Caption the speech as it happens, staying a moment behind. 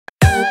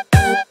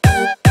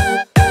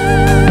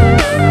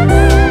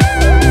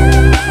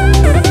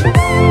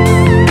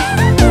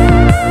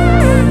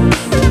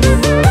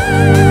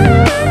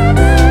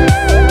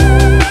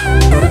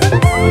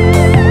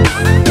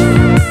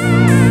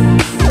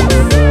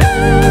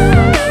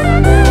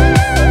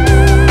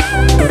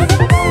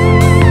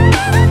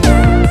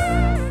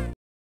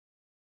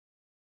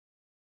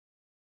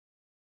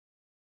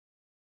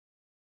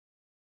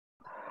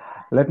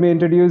Let me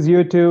introduce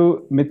you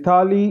to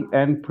Mithali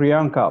and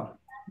Priyanka.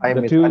 Hi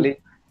The two, Mithali,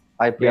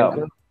 hi yeah.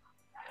 Priyanka.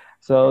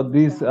 So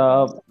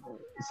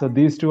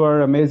these two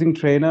are amazing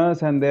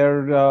trainers, and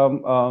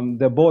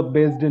they're both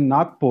based in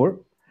Nagpur.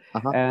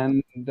 Uh-huh.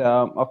 And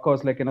of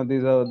course,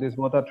 these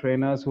both are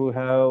trainers who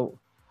have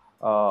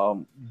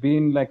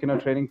been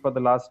training for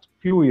the last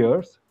few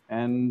years,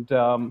 and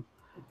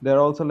they're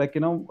also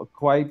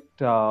quite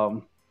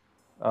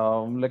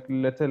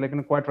let's say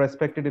quite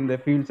respected in their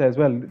fields as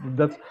well.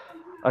 That's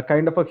a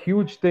kind of a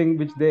huge thing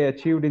which they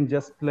achieved in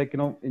just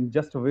in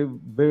just a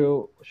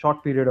very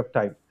short period of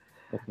time,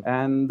 Okay.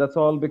 and that's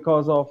all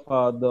because of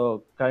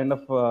the kind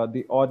of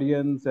the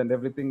audience and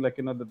everything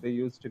that they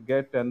used to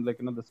get, and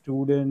the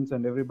students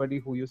and everybody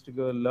who used to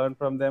go learn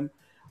from them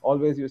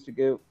always used to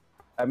give.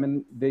 I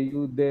mean,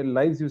 their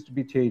lives used to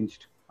be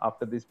changed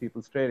after these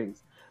people's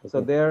trainings. So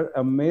Okay. they're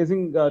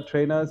amazing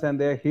trainers, and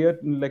they're here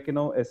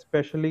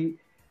especially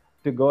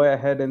to go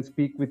ahead and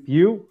speak with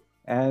you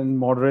and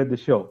moderate the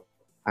show,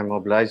 I'm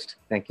obliged.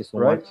 Thank you so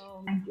right? much.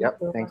 Thank you Yep.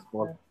 so Thanks, much,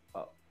 Paul. sir.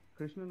 uh,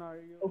 Krishnan, are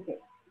you? Okay.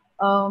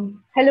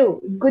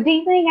 Hello, good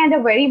evening, and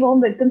a very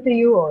warm welcome to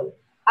you all.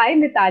 I,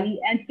 Mitali,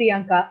 and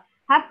Priyanka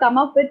have come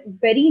up with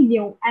very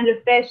new and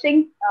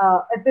refreshing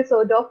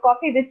episode of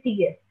Coffee with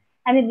TS,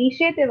 an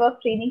initiative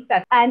of Training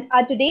Frat. And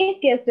our today's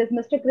guest is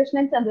Mr.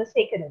 Krishnan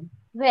Chandrasekharan.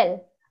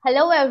 Well,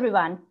 hello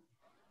everyone.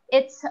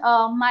 It's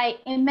my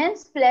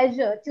immense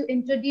pleasure to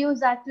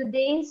introduce our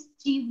today's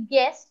chief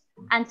guest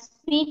and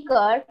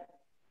speaker.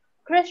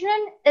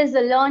 Krishnan is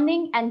a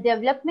learning and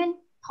development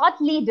thought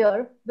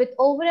leader with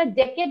over a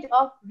decade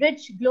of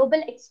rich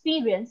global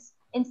experience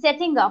in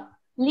setting up,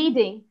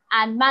 leading,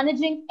 and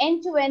managing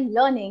end-to-end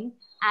learning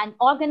and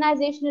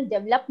organizational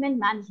development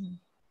management.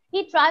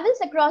 He travels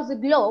across the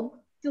globe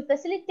to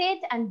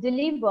facilitate and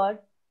deliver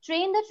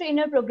train the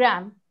trainer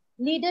program,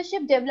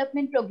 leadership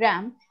development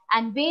program,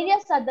 and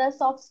various other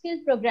soft skill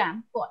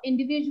program for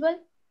individual,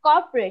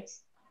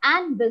 corporates,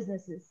 and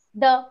businesses.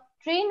 The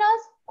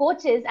trainers,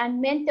 coaches,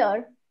 and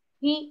mentor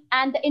he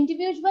and the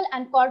individual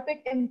and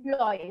corporate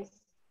employees.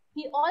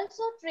 He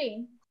also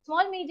trains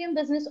small medium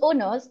business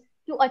owners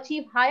to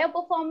achieve higher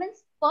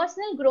performance,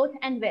 personal growth,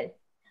 and wealth.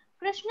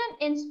 Krishnan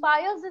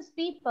inspires his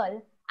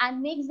people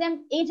and makes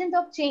them agent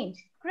of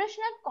change.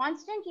 Krishnan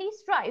constantly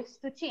strives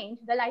to change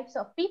the lives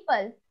of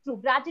people through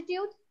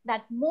gratitude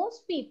that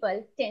most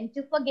people tend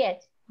to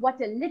forget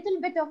what a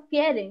little bit of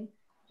caring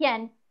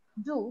can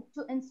do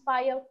to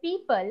inspire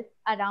people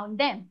around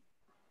them.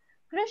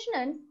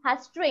 Krishnan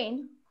has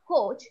trained,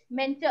 coached,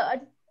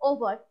 mentored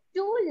over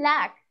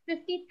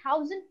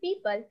 250,000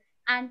 people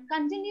and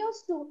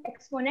continues to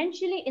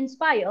exponentially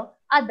inspire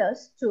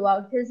others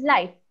throughout his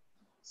life.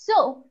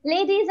 So,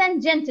 ladies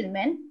and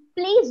gentlemen,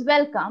 please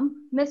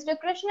welcome Mr.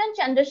 Krishnan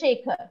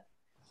Chandrasekhar.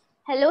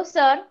 Hello,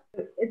 sir.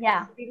 It's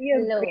Yeah, really a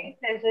hello. great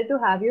pleasure to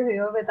have you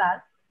here with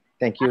us.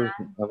 Thank you,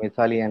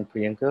 Mithali and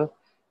Priyanka.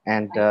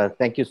 And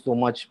thank you so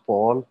much,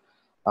 Paul,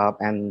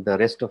 and the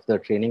rest of the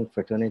training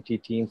fraternity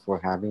team for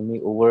having me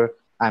over.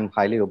 I'm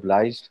highly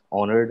obliged,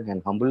 honored,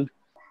 and humbled.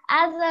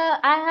 As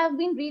I have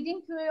been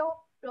reading through your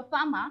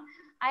profama,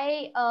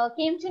 I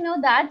came to know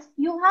that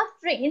you have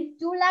trained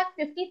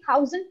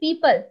 250,000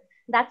 people.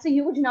 That's a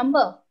huge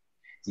number.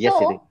 Yes,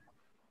 it is. So,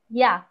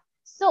 yeah.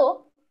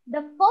 So,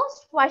 the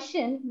first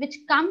question which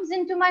comes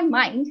into my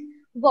mind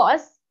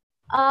was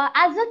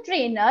as a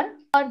trainer,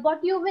 what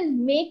you will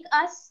make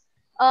us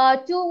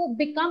to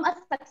become a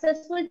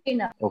successful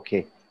trainer?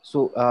 Okay.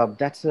 So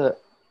that's an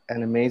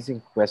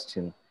amazing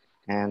question.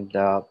 And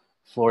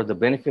for the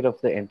benefit of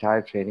the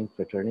entire training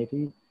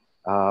fraternity,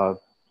 uh,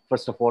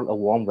 first of all, a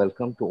warm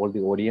welcome to all the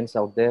audience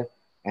out there.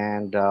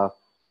 And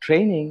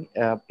training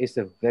is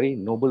a very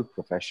noble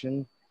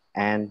profession,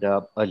 and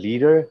a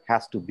leader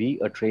has to be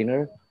a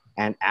trainer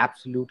and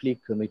absolutely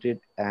committed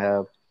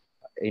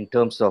in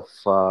terms of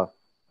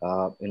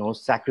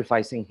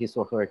sacrificing his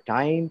or her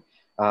time,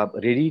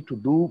 ready to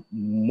do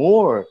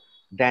more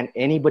than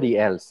anybody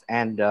else,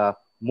 and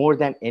more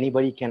than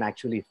anybody can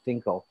actually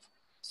think of.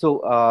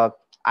 So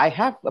I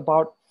have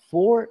about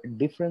four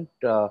different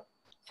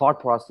thought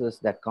process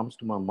that comes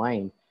to my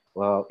mind.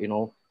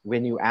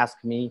 When you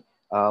ask me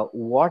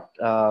what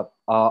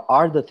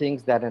are the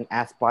things that an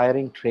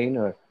aspiring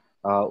trainer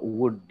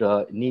would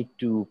need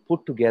to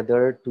put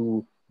together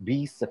to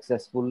be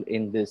successful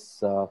in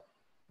this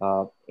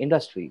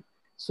industry.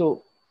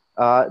 So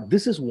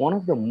this is one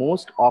of the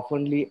most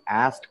oftenly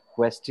asked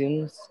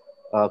question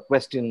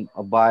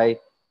by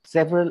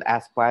several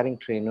aspiring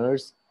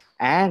trainers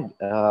and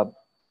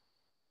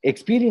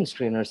experienced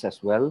trainers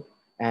as well,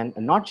 and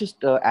not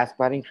just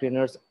aspiring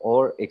trainers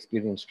or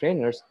experienced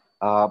trainers,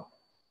 uh,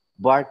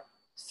 but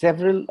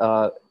several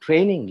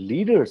training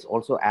leaders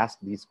also ask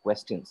these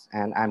questions.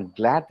 And I'm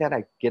glad that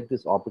I get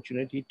this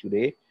opportunity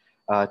today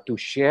to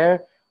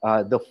share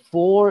the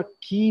four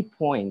key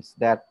points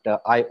that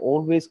I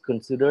always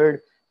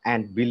considered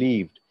and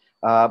believed.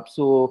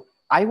 So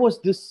I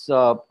was this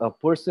a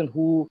person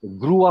who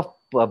grew up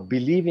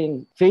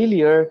believing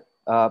failure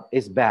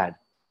is bad.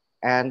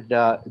 And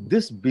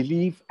this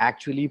belief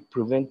actually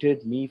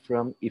prevented me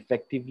from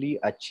effectively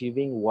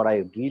achieving what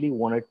I really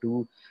wanted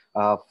to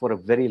for a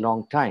very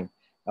long time.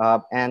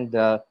 And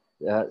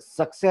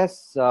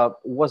success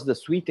was the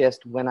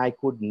sweetest when I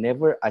could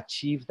never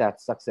achieve that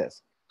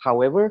success.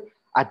 However,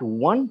 at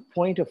one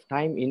point of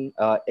time in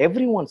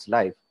everyone's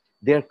life,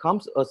 there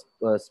comes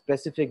a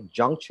specific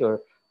juncture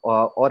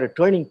or a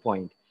turning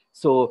point.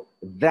 So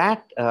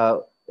that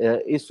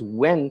is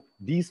when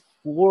these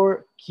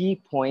four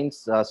key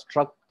points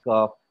struck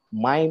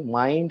my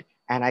mind,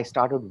 and I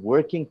started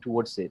working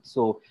towards it.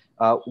 So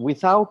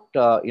without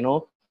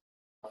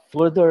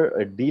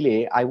further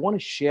delay, I want to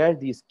share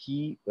these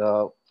key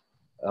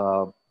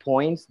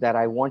points that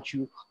I want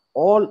you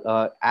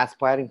all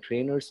aspiring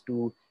trainers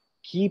to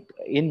keep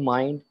in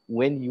mind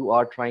when you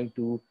are trying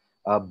to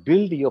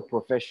build your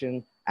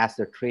profession as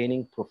a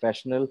training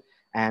professional.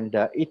 And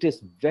it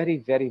is very,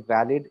 very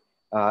valid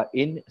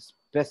in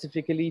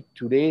specifically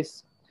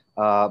today's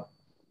uh,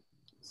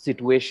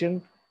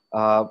 situation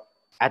uh,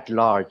 at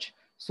large.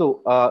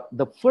 So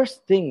the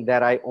first thing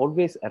that I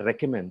always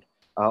recommend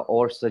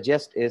or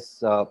suggest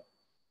is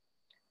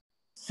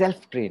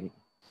self-training.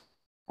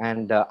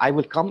 And I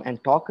will come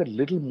and talk a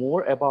little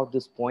more about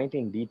this point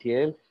in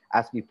detail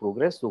as we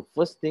progress. So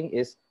first thing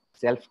is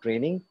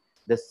self-training.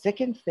 The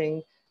second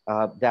thing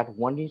that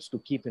one needs to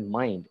keep in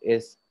mind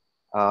is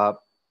uh,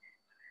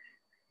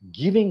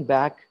 giving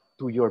back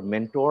to your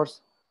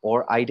mentors,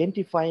 or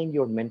identifying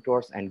your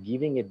mentors and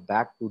giving it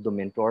back to the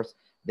mentors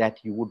that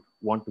you would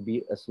want to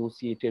be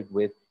associated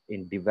with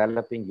in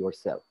developing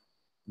yourself.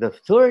 The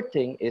third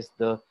thing is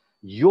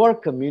your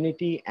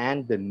community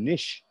and the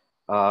niche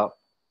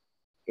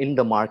in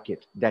the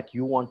market that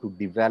you want to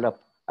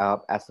develop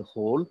as a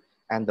whole.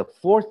 And the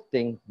fourth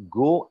thing,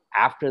 go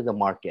after the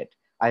market.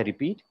 I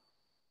repeat,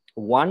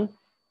 one,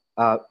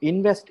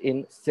 invest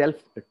in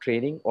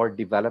self-training or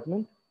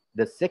development.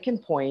 The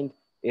second point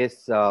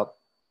is,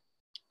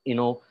 you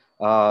know,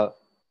 uh,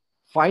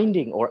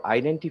 finding or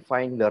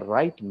identifying the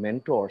right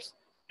mentors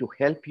to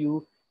help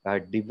you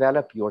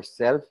develop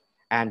yourself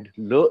and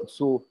learn,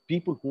 so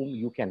people whom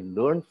you can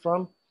learn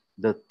from.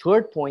 The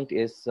third point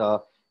is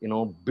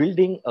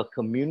building a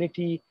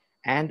community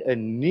and a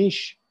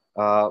niche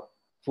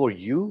for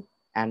you.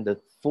 And the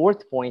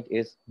fourth point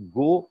is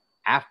go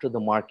after the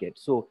market.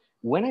 So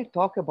when I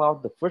talk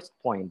about the first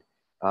point,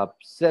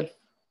 self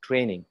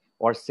training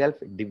or self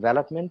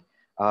development,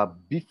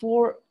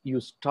 before you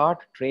start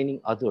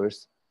training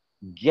others,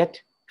 get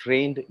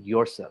trained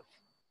yourself.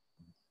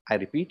 I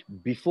repeat,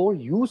 before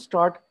you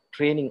start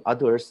training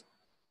others,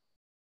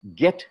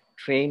 get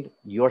trained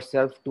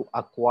yourself to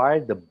acquire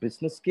the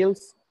business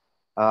skills,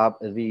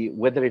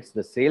 whether it's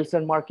the sales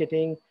and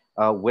marketing,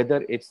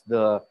 whether it's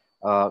the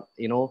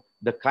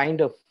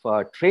kind of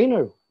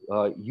trainer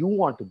you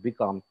want to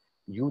become.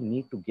 You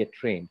need to get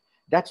trained.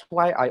 That's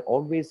why I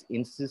always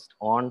insist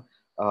on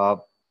uh,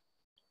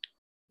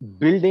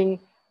 building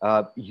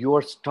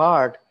your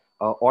start,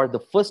 or the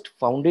first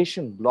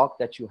foundation block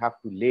that you have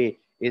to lay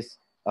is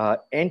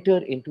enter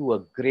into a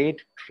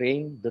great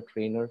train the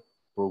trainer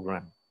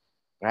program,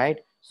 right?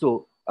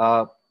 So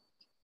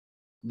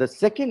the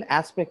second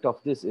aspect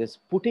of this is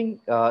putting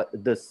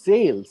the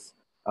sales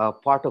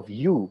part of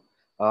you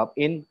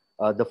in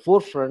the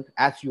forefront,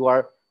 as you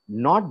are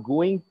not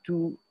going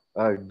to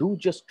do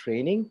just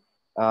training,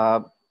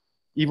 uh,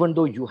 even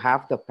though you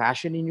have the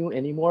passion in you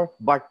anymore,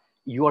 but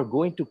you are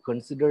going to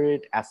consider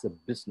it as a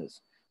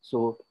business.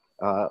 So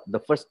the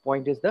first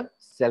point is the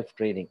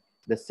self-training.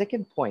 The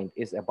second point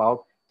is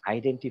about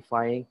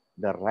identifying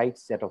the right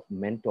set of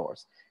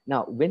mentors.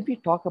 Now, when we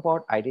talk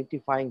about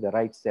identifying the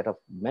right set of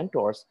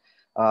mentors,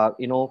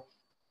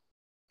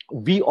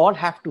 we all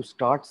have to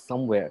start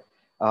somewhere.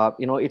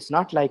 It's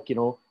not like,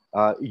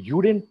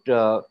 you didn't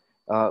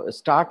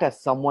start as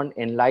someone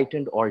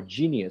enlightened or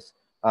genius.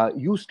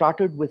 You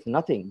started with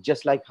nothing,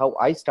 just like how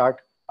I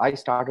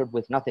started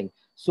with nothing.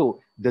 So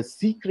the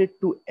secret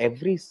to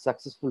every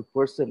successful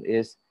person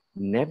is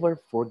never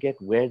forget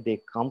where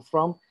they come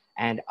from,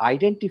 and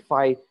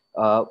identify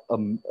a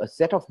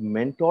set of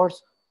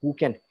mentors who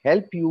can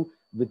help you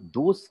with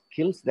those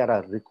skills that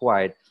are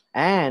required.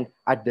 And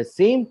at the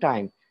same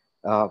time,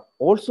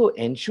 also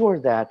ensure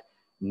that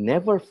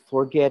never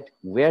forget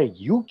where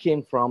you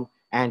came from,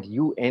 and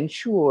you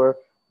ensure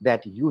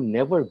that you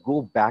never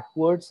go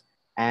backwards,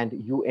 and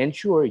you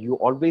ensure you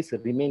always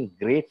remain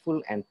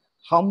grateful and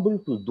humble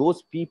to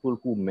those people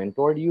who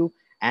mentored you,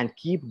 and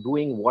keep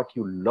doing what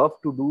you love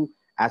to do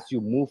as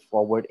you move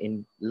forward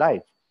in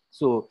life.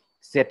 So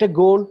set a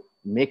goal,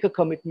 make a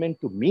commitment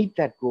to meet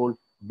that goal,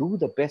 do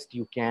the best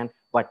you can,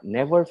 but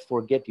never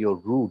forget your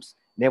roots,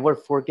 never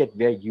forget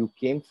where you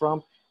came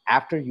from.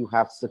 After you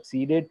have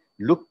succeeded,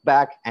 look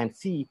back and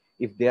see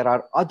if there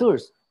are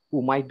others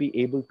who might be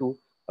able to,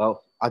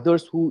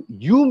 others who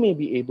you may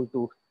be able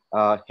to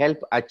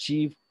help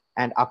achieve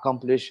and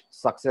accomplish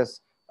success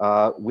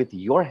with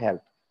your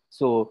help.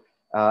 So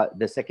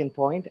the second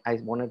point I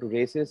wanted to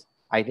raise is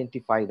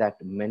identify that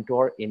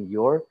mentor in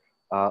your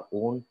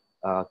own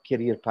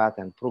career path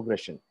and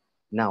progression.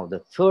 Now, the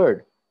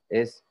third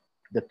is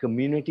the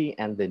community,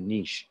 and the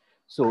niche.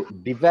 So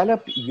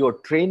develop your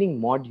training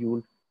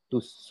module to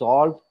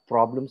solve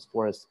problems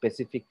for a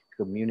specific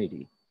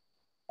community,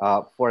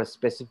 for a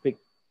specific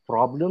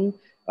problem,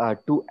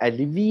 to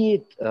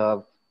alleviate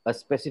a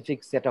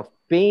specific set of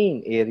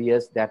pain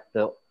areas that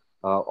the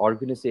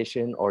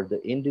organization or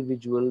the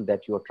individual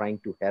that you're trying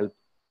to help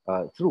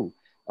through.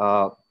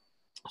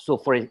 So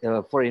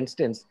for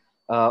instance,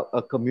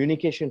 a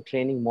communication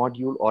training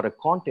module or a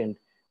content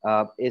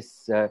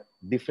is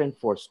different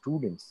for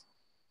students.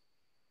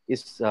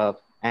 Is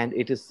And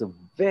it is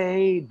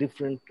very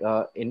different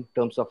in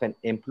terms of an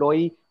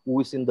employee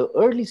who is in the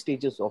early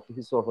stages of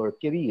his or her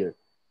career,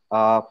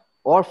 uh,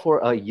 or for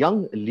a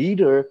young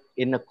leader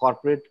in a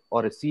corporate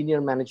or a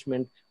senior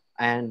management,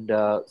 and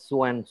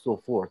so on and so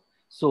forth.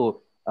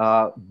 So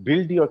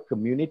build your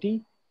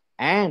community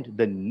and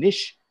the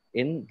niche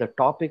in the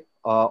topic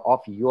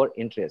of your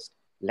interest.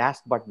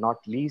 Last but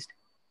not least,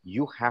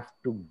 you have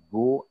to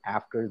go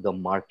after the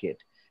market.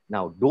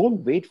 Now,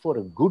 don't wait for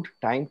a good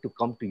time to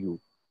come to you.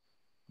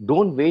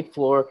 Don't wait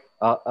for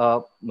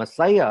a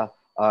messiah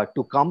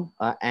to come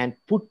and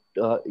put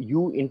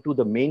you into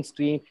the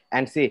mainstream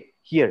and say,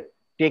 here,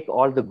 take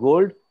all the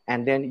gold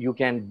and then you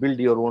can build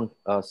your own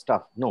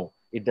stuff. No,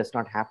 it does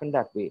not happen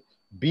that way.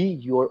 Be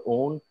your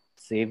own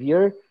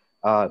savior.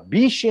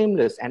 Be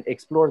shameless and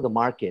explore the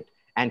market,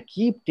 and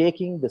keep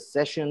taking the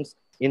sessions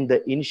in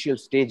the initial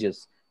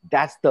stages.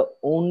 That's the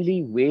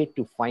only way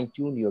to fine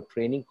tune your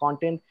training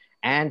content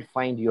and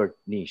find your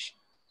niche.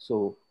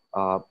 So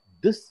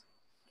this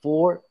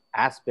four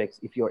aspects,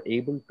 if you're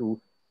able to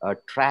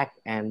track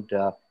and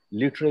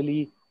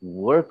literally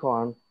work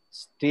on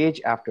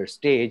stage after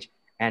stage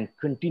and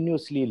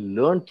continuously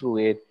learn through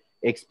it,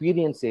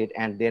 experience it,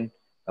 and then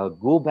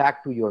go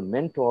back to your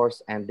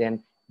mentors and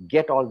then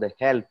get all the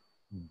help,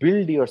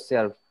 build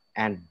yourself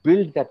and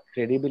build that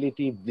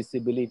credibility,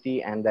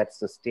 visibility, and that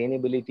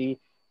sustainability,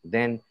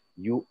 then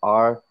you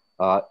are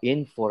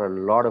in for a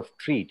lot of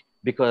treat.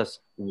 Because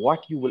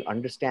what you will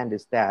understand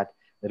is that,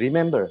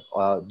 remember,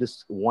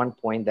 this one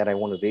point that I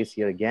want to raise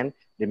here again.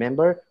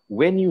 Remember,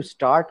 when you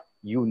start,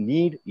 you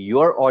need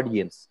your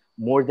audience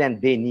more than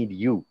they need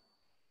you.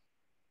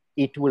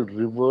 It will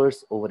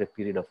reverse over a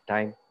period of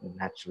time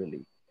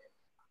naturally.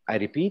 I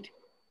repeat,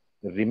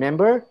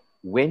 remember,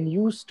 when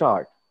you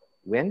start,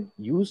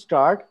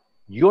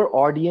 your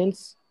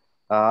audience,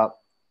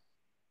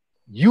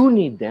 you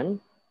need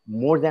them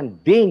more than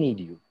they need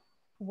you.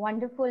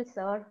 Wonderful,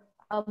 sir.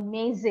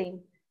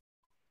 Amazing.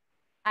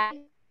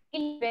 I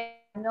feel very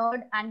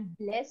honored and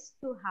blessed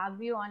to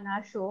have you on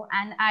our show.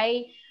 And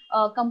I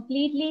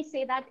completely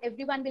say that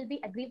everyone will be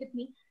agree with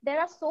me. There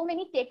are so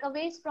many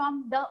takeaways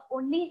from the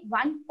only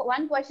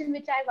one question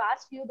which I've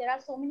asked you. There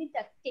are so many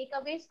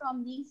takeaways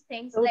from these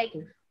things, like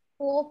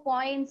 4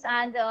 points,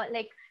 and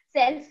like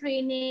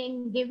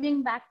self-training,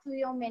 giving back to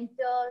your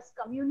mentors,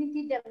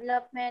 community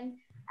development,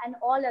 and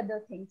all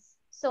other things.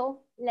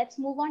 So let's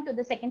move on to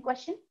the second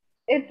question.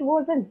 It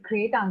was a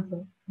great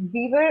answer.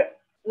 We were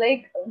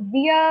like,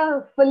 we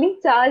are fully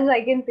charged,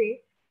 I can say,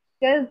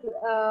 because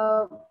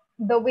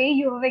the way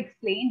you have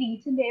explained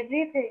each and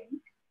everything,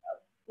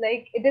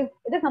 like it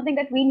is something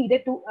that we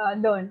needed to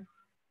learn.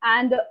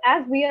 And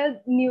as we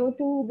are new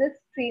to this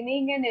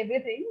training and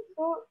everything,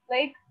 so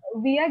like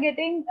we are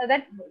getting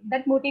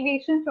that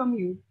motivation from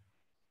you.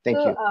 Thank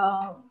So,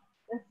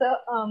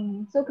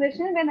 you. so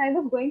Krishnan, when I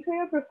was going through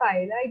your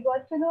profile, I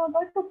got to know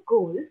about the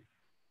goal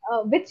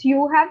which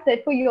you have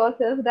set for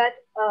yourself, that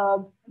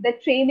the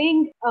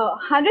training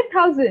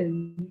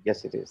 100,000.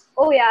 Yes, it is.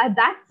 Oh yeah,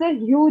 that's a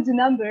huge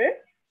number.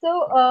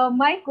 So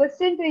my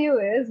question to you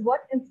is,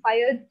 what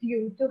inspired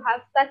you to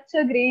have such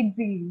a great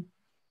zeal?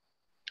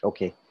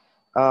 Okay.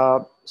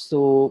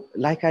 So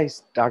like I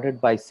started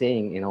by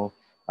saying,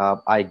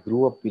 I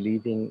grew up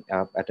believing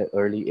at an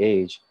early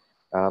age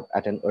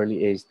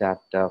that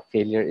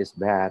failure is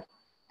bad.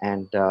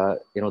 And,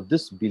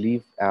 this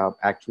belief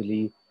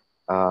actually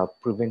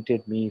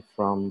prevented me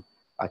from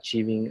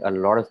achieving a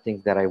lot of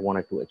things that I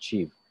wanted to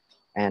achieve.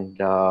 And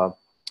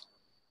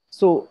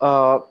so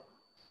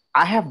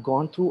I have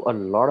gone through a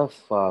lot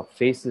of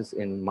phases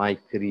in my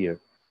career.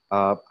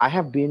 I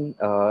have been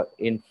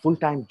in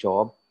full-time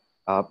job,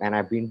 and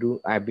I've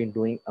been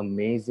doing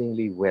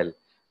amazingly well.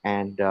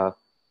 And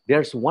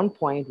there's one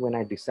point when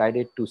I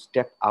decided to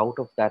step out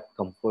of that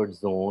comfort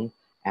zone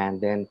and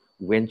then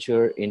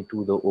venture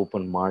into the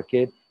open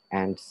market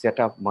and set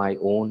up my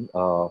own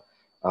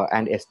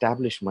and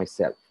establish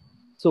myself.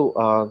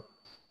 So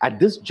at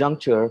this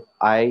juncture,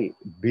 I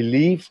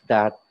believe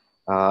that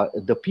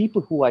the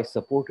people who I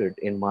supported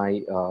in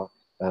my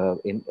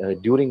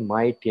during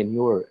my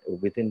tenure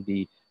within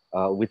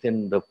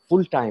the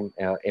full-time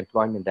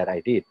employment that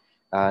I did,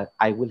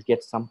 I will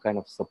get some kind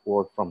of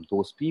support from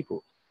those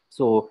people.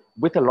 So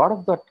with a lot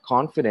of that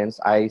confidence,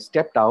 I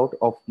stepped out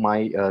of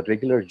my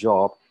regular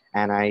job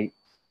and I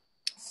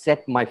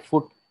set my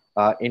foot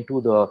into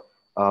the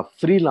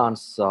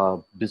freelance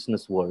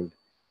business world.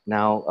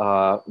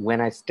 Now,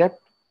 when I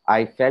stepped,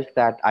 I felt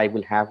that I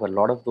will have a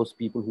lot of those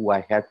people who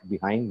I had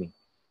behind me.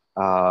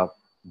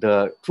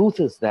 The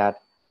truth is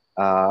that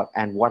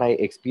And what I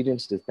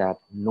experienced is that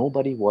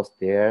nobody was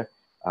there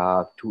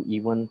to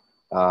even,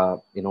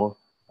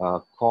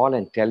 call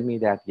and tell me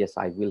that, yes,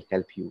 I will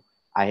help you.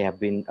 I have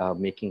been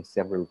making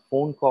several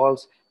phone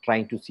calls,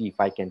 trying to see if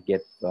I can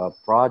get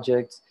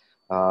projects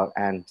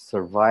and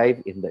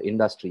survive in the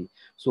industry.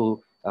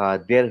 So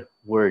there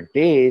were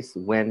days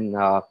when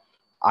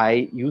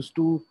I used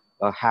to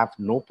have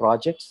no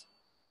projects.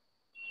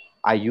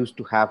 I used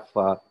to have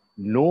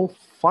no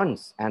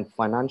funds and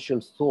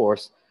financial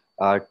source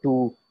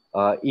to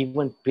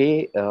even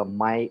pay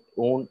my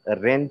own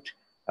rent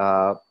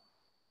uh,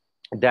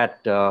 that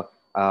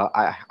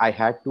I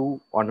had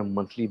to on a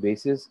monthly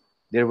basis.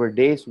 There were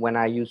days when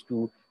I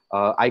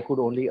could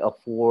only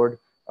afford,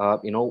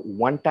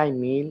 one-time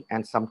meal,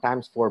 and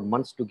sometimes for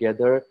months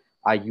together,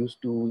 I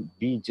used to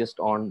be just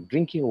on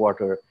drinking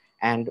water.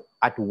 And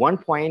at one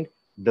point,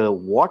 the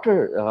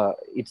water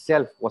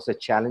itself was a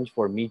challenge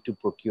for me to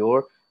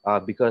procure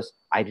because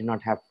I did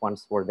not have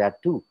funds for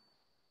that too.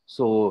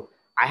 So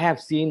I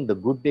have seen the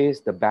good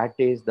days, the bad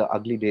days, the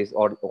ugly days,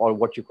 or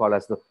what you call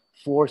as the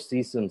four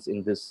seasons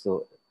in this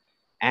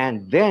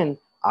and then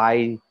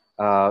I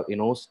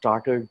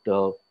started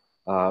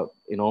I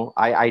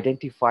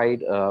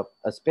identified a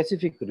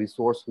specific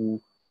resource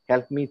who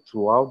helped me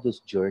throughout this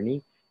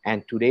journey,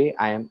 and today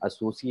I am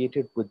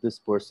associated with this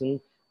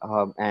person,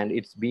 and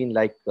it's been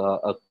like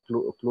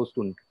close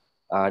to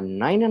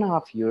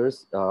 9.5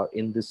 years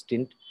in this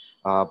stint,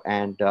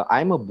 and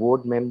I'm a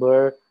board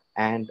member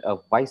and a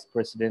vice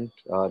president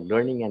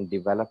learning and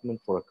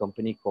development for a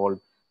company called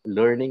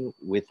Learning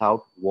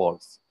Without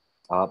Walls.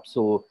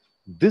 So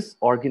this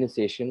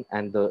organization,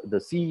 and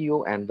the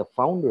CEO and the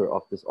founder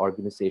of this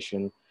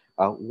organization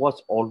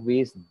was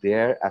always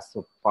there as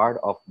a part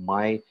of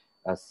my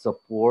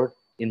support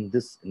in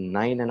this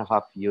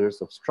 9.5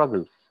 years of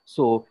struggle.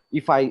 So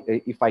if I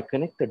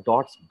connect the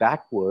dots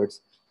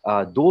backwards,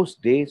 those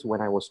days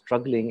when I was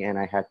struggling and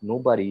I had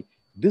nobody,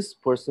 this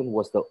person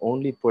was the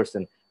only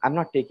person. I'm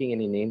not taking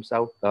any names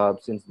out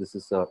since this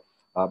is a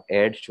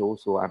aired show,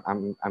 so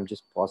I'm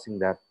just pausing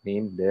that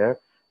name there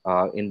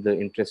in the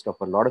interest of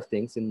a lot of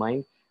things in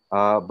mind.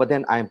 But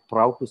then I'm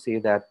proud to say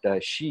that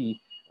she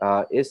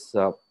is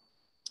the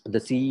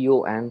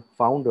CEO and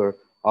founder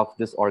of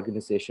this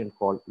organization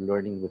called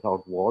Learning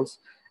Without Walls.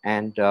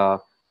 And uh,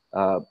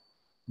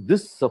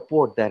 this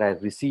support that I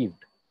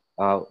received,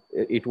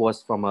 it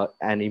was from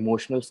an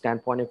emotional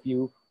standpoint of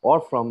view,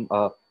 or from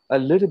a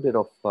little bit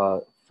of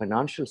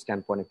financial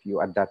standpoint of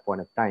view at that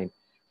point of time,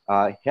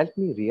 helped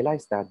me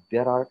realize that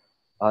there are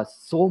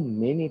so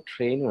many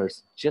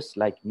trainers just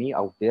like me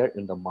out there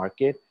in the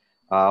market.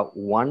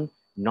 One,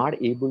 not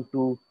able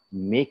to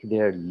make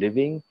their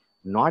living,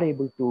 not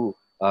able to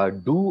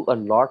do a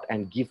lot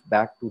and give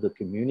back to the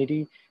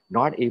community,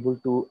 not able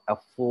to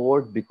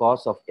afford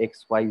because of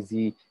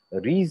XYZ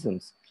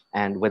reasons,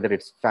 and whether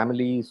it's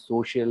family,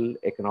 social,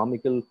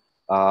 economical,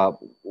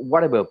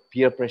 whatever,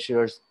 peer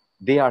pressures,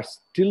 they are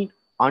still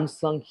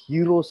unsung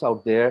heroes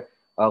out there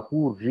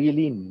who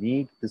really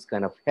need this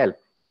kind of help.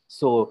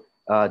 So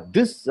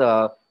this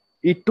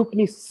it took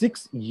me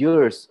 6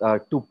 years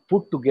to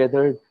put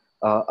together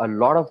a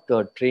lot of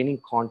the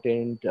training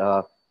content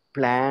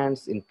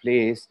plans in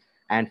place,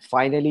 and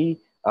finally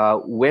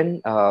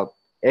when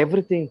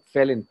everything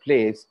fell in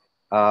place,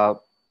 uh,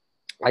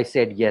 I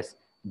said, yes,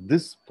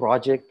 this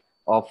project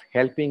of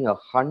helping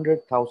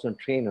 100,000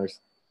 trainers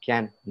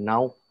can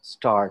now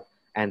start.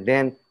 And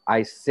then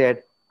I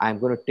said, I'm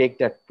going to take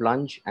that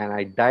plunge, and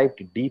I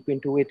dived deep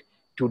into it.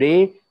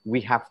 Today,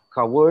 we have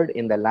covered,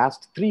 in the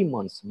last 3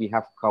 months, we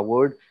have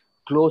covered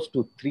close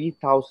to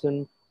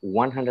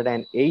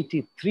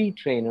 3,183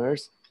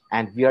 trainers,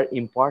 and we are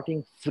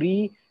imparting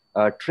free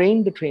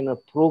train the trainer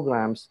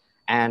programs,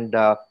 and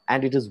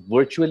it is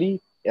virtually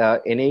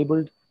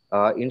enabled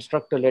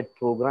instructor-led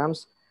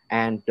programs,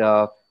 and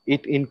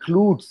it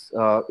includes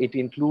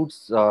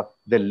the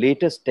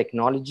latest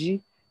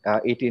technology.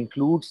 It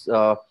includes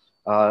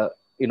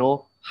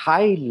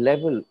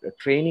high-level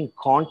training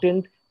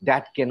content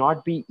that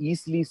cannot be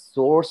easily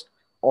sourced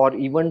or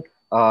even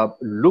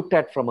looked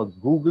at from a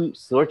Google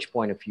search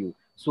point of view.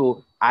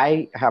 So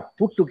I have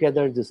put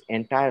together this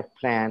entire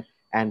plan,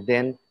 and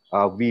then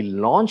we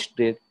launched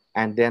it,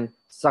 and then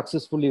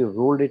successfully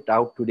rolled it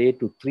out today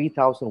to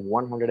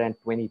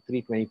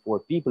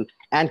 3,123-24 people,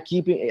 and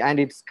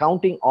it's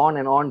counting on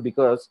and on,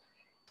 because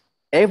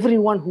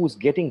everyone who's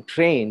getting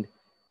trained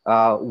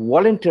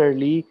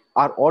voluntarily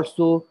are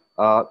also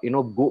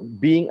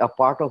being a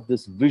part of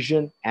this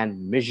vision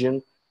and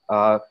mission,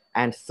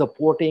 and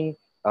supporting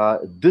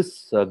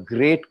this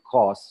great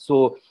cause.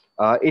 So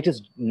it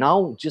is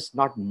now just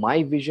not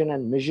my vision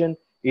and mission,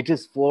 it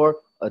is for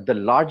the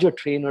larger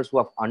trainers who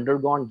have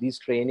undergone these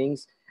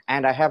trainings,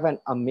 and I have an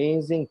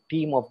amazing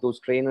team of those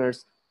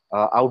trainers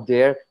out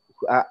there.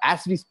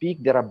 As we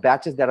speak, there are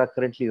batches that are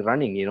currently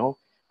running,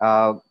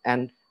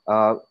 and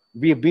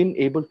we have been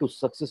able to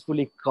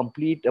successfully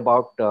complete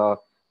about uh,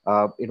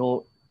 you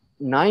know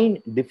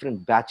 9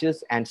 different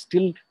batches, and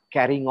still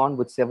carrying on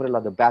with several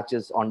other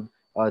batches on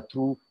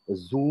through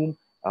Zoom,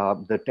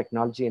 the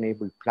technology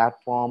enabled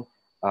platform.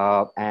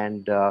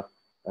 And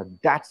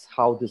that's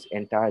how this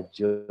entire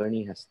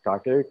journey has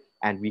started.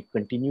 And we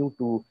continue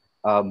to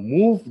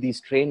move these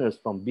trainers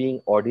from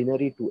being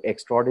ordinary to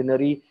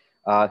extraordinary,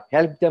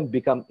 help them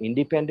become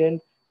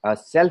independent,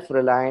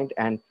 self-reliant,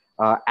 and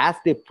as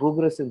they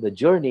progress in the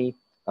journey,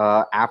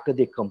 after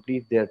they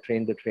complete their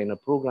Train the Trainer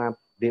program,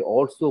 they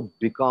also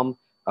become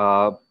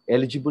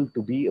eligible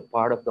to be a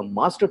part of the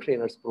Master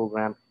Trainers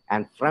program.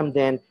 And from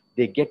then,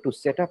 they get to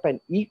set up an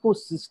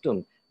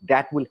ecosystem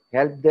that will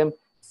help them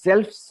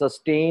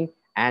self-sustain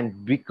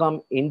and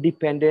become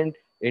independent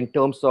in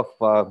terms of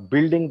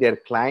building their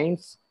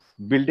clients,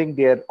 building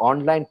their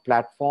online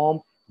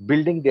platform,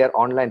 building their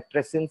online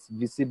presence,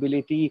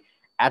 visibility,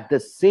 at the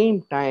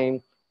same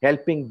time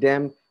helping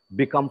them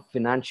become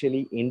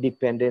financially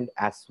independent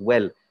as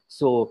well.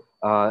 So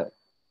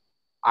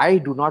I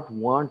do not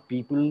want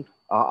people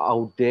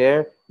out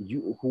there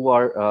who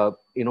are,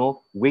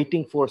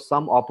 waiting for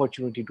some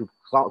opportunity to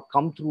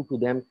come through to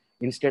them.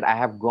 Instead, I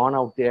have gone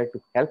out there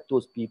to help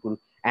those people.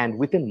 And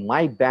within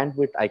my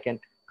bandwidth, I can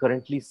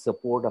currently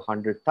support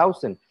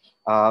 100,000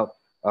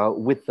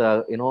 with,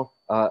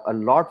 a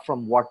lot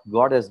from what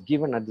God has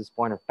given at this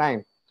point of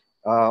time.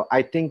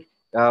 I think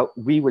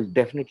we will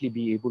definitely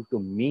be able to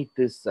meet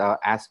this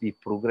as we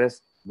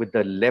progress with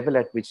the level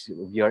at which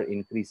we are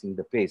increasing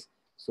the pace.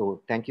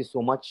 So thank you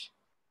so much.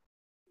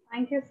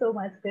 Thank you so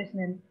much,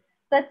 Krishnan.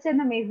 Such an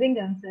amazing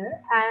answer.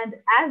 And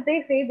as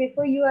they say,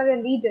 before you are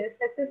a leader,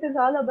 success is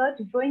all about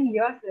growing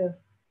yourself.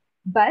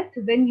 But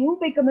when you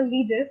become a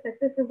leader,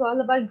 success is all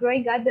about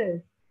growing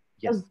others. A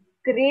Yes,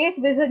 great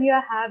vision you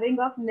are having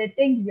of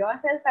letting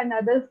yourself and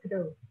others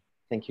grow.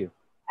 thank you.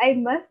 I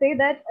must say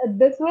that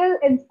this will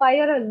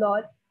inspire a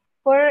lot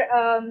for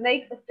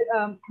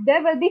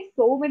there will be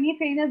so many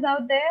trainers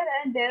out there,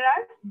 and there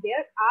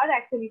are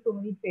actually so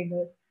many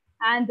trainers,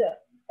 and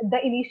the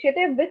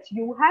initiative which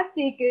you have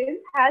taken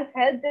has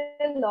helped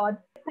a lot.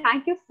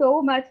 Thank you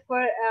so much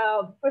for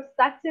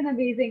such an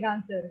amazing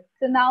answer.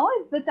 So now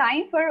it's the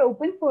time for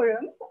open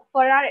forum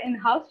for our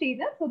in-house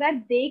trainers so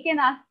that they can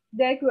ask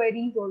their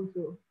queries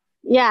also.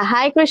 Yeah,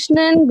 hi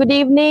Krishnan, good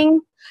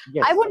evening. I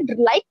Yes. would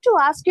like to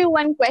ask you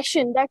one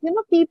question that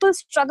people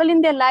struggle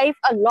in their life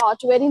a lot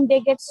wherein they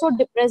get so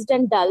depressed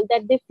and dull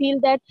that they feel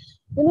that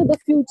the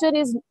future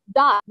is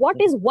dark.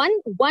 What is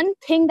one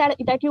thing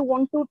that you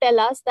want to tell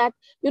us that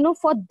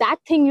for that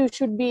thing you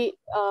should be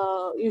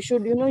you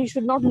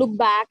should not look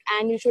back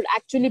and you should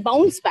actually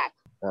bounce back.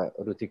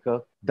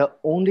 Rutika, the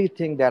only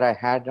thing that I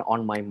had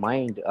on my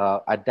mind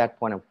at that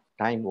point of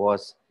time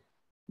was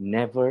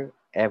never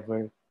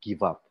ever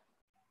give up,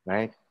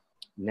 right?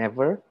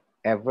 Never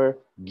ever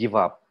give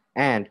up.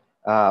 And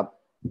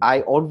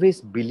I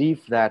always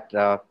believe that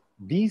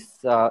these,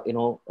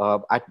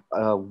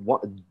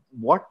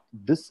 what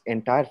this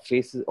entire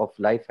phase of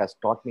life has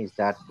taught me is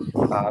that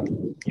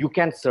you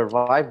can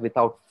survive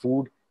without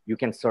food, you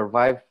can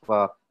survive,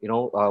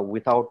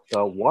 without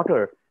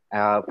water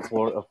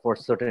for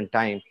certain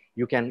time.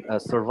 You can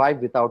survive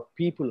without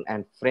people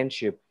and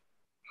friendship.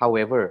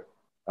 However,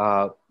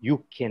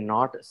 you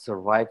cannot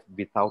survive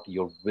without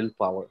your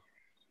willpower.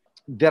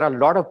 There are a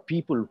lot of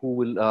people who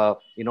will,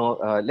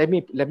 let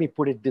me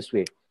put it this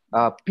way.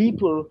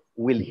 People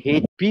will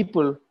hate,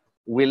 people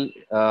will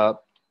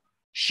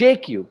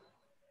shake you,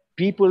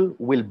 people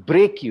will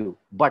break you,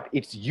 but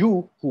it's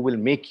you who will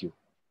make you.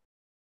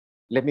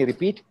 Let me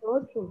repeat.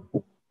 So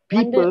true.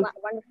 People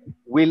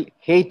will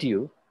hate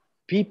you,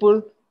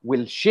 people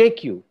will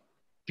shake you,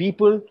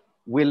 people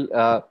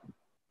will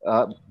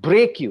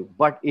break you,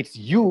 but it's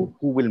you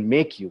who will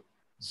make you.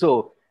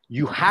 So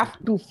you have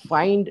to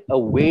find a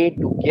way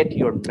to get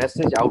your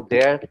message out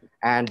there,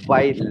 and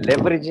by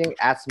leveraging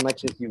as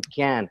much as you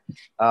can.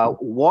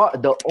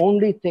 The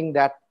only thing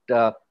that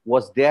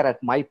was there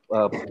at my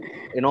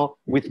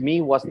with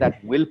me was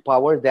that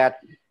willpower, that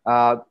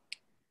I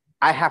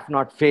have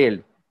not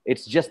failed.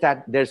 It's just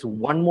that there's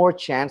one more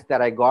chance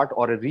that I got,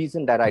 or a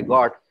reason that I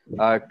got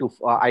to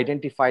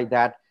identify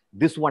that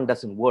this one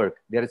doesn't work.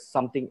 There is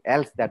something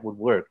else that would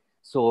work.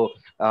 So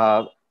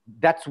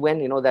that's when,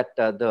 that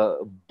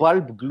the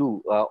bulb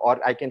glue, or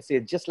I can say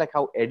just like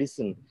how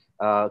Edison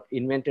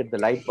invented the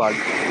light bulb,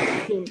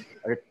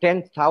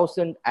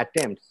 10,000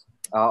 attempts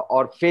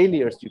or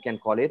failures, you can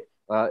call it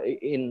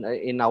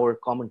in our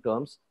common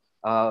terms,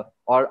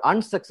 or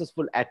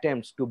unsuccessful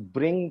attempts to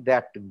bring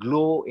that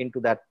glow into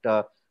that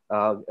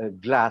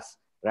glass,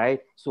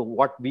 right? So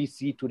what we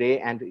see today,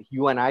 and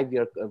you and I,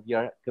 we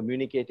are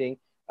communicating,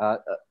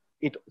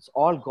 it's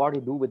all got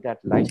to do with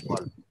that light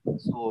bulb.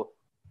 So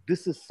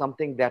this is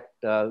something that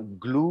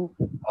glue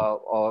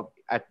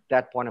at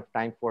that point of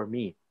time for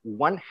me.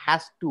 One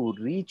has to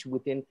reach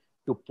within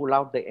to pull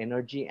out the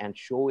energy and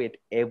show it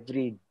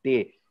every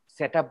day.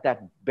 Set up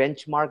that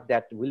benchmark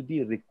that will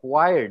be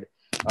required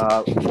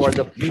for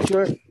the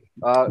future.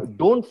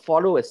 Don't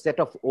follow a set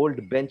of old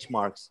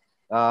benchmarks.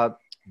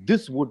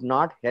 This would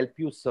not help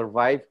you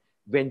survive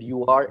when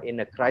you are in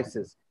a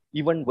crisis,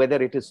 even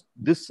whether it is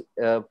this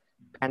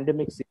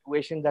pandemic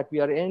situation that we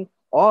are in,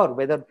 or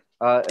whether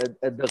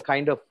the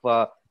kind of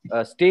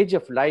stage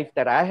of life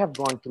that I have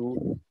gone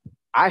through.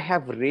 I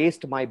have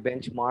raised my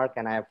benchmark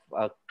and I've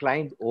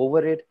climbed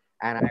over it,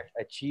 and I've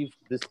achieved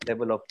this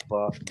level of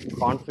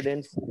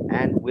confidence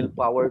and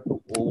willpower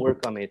to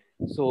overcome it.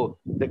 So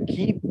the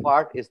key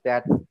part is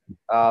that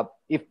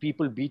if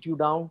people beat you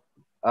down,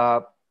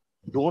 uh,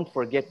 don't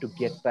forget to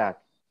get back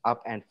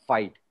up and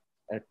fight.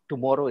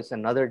 Tomorrow is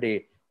another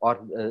day, or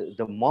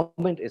the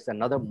moment is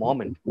another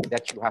moment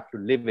that you have to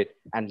live it,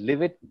 and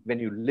live it. When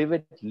you live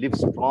it, live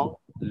strong,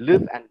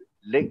 live and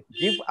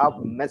give a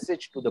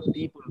message to the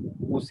people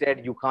who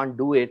said you can't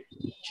do it.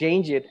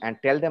 Change it and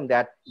tell them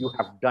that you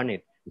have done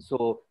it.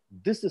 So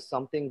this is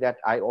something that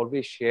I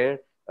always share.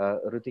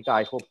 Ritika,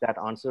 I hope that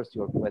answers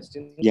your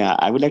question. Yeah,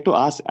 I would like to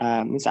ask,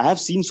 means I have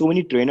seen so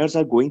many trainers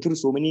are going through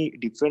so many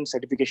different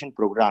certification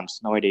programs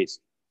nowadays.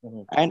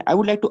 Mhm. And I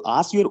would like to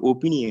ask your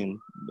opinion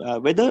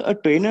whether a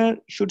trainer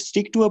should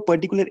stick to a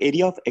particular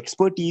area of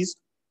expertise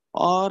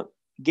or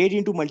get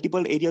into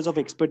multiple areas of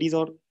expertise,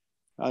 or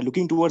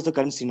looking towards the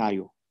current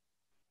scenario.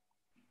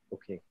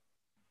 Okay.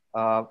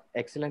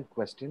 Excellent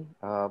question.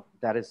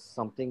 That is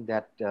something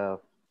that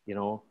you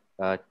know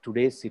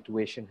today's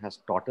situation has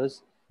taught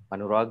us,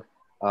 Anurag.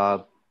 Uh,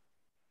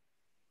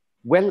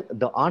 well,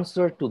 the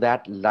answer to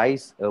that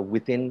lies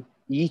within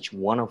each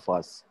one of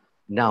us.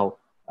 Now,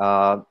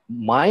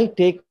 my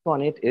take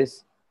on it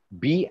is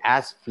be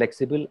as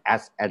flexible,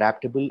 as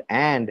adaptable,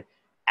 and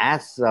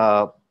as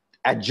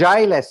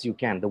agile as you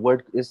can. The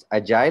word is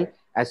agile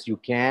as you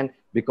can,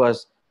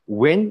 because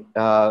when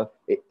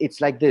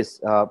it's like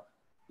this,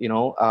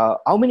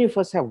 how many of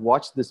us have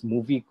watched this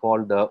movie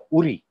called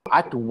Uri?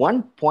 At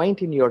one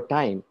point in your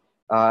time,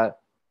 uh,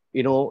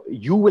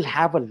 you will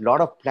have a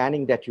lot of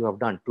planning that you have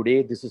done.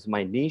 Today, this is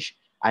my niche.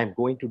 I'm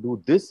going to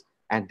do this,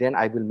 and then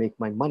I will make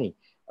my money,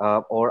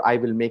 or I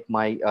will make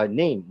my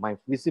name, my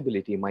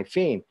visibility, my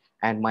fame,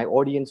 and my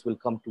audience will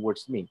come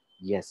towards me.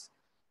 Yes,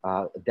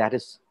 that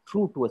is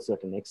true to a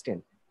certain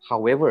extent.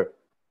 However,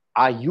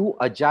 are you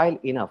agile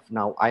enough?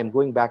 Now, I'm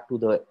going back to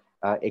the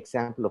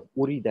example of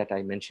Uri that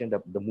I mentioned,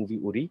 the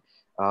movie Uri.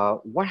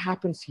 What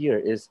happens here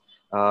is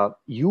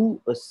you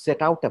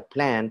set out a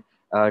plan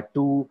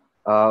to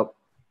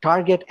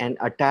target and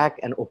attack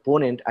an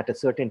opponent at a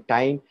certain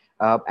time,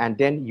 and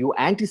then you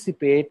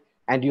anticipate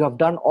and you have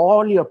done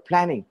all your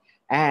planning,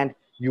 and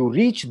you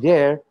reach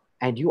there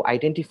and you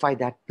identify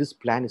that this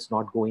plan is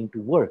not going to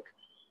work.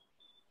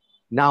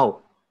 Now,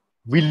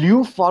 will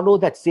you follow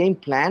that same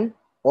plan,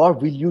 or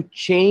will you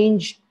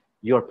change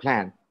your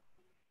plan?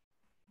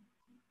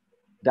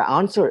 The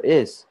answer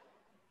is,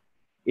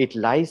 it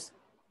lies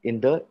in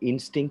the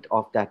instinct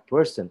of that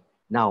person.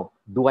 Now,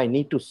 do I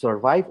need to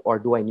survive, or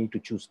do I need to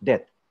choose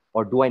death?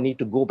 Or do I need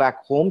to go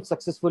back home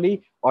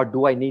successfully, or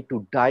do I need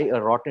to die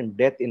a rotten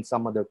death in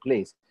some other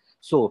place?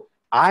 So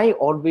I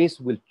always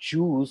will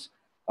choose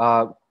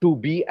to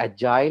be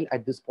agile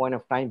at this point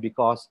of time,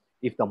 because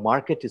if the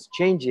market is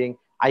changing,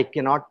 I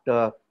cannot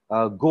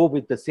go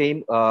with the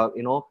same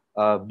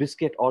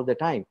biscuit all the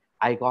time.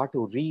 I got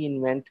to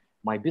reinvent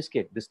my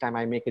biscuit. This time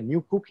I make a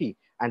new cookie,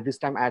 and this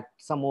time add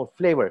some more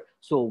flavor.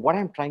 So what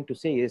I'm trying to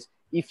say is,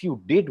 if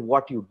you did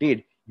what you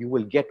did, you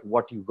will get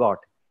what you got.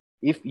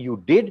 If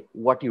you did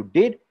what you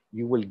did,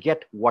 you will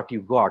get what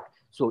you got.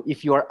 So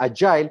if you are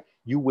agile,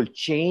 you will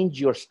change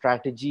your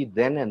strategy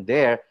then and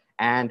there,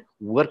 and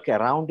work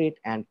around it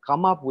and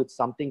come up with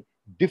something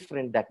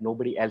different that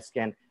nobody else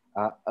can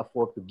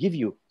afford to give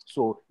you.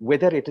 So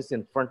whether it is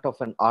in front of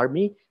an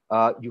army,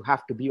 you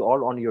have to be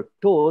all on your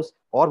toes,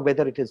 or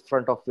whether it is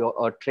front of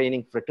your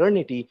training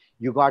fraternity,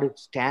 you got to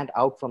stand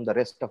out from the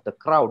rest of the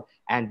crowd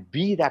and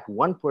be that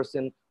one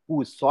person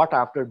who is sought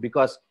after,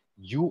 because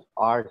you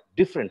are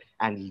different.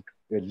 And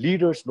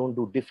leaders don't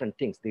do different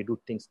things, they do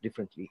things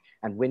differently.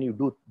 And when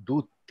you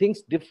do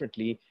things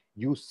differently,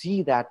 you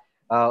see that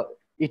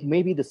it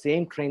may be the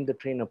same train the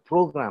trainer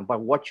program,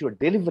 but what you're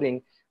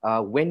delivering,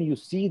 when you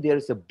see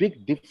there's a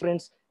big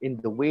difference in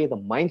the way the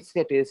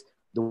mindset is,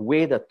 the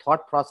way the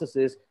thought process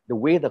is, the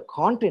way the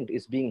content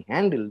is being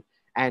handled,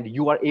 and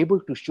you are able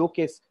to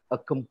showcase a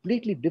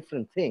completely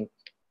different thing,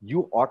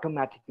 you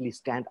automatically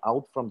stand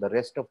out from the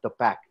rest of the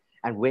pack.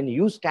 And when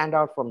you stand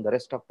out from the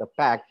rest of the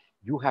pack,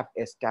 you have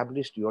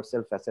established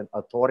yourself as an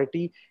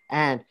authority,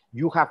 and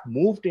you have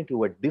moved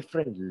into a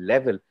different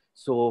level.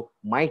 So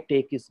my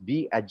take is,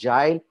 be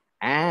agile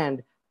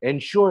and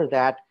ensure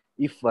that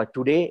if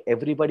today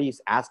everybody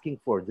is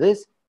asking for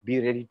this, be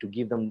ready to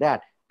give them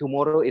that.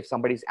 Tomorrow, if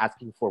somebody is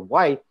asking for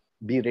Y,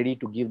 be ready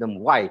to give them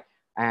Y.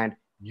 And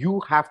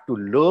you have to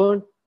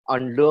learn,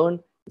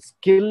 unlearn,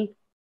 skill,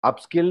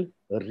 upskill,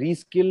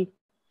 reskill,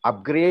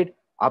 upgrade,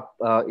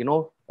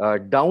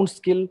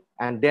 downskill,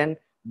 and then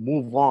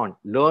move on.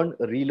 Learn,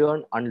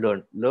 relearn,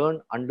 unlearn.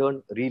 Learn,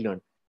 unlearn, relearn.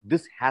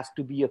 This has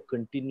to be a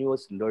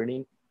continuous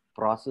learning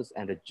process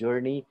and a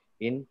journey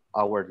in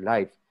our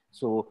life.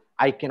 So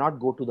I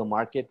cannot go to the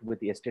market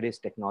with yesterday's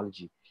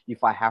technology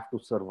if I have to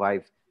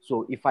survive.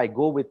 So if I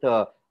go with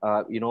a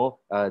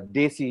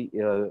desi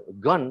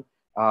gun,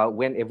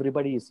 when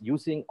everybody is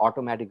using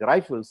automatic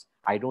rifles,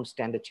 I don't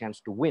stand a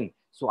chance to win.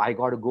 So I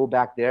got to go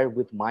back there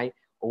with my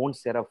own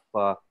set of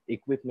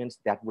equipments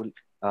that will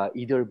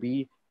either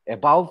be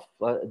above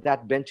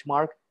that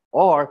benchmark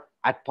or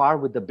at par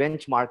with the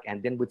benchmark,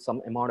 and then with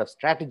some amount of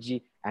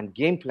strategy and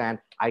game plan,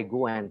 I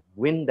go and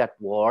win that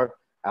war,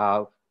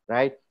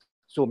 right?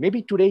 So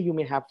maybe today you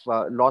may have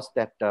lost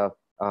that, uh,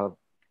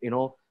 you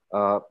know,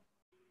 uh,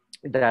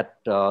 that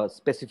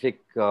specific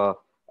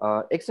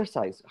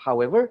exercise.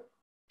 However,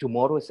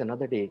 tomorrow is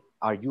another day.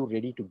 Are you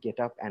ready to get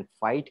up and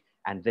fight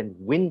and then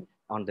win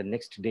on the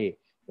next day?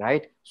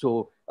 Right.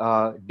 So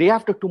day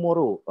after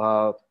tomorrow,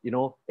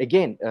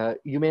 again,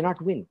 you may not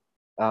win.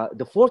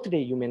 The fourth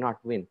day, you may not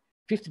win.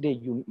 Fifth day,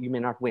 you may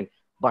not win.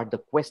 But the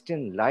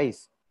question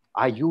lies,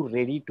 are you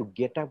ready to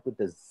get up with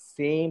the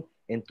same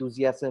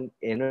enthusiasm,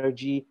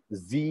 energy,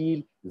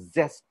 zeal,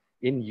 zest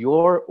in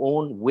your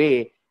own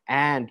way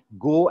and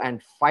go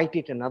and fight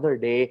it another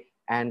day?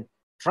 And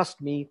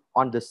trust me,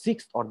 on the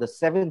sixth or the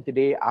seventh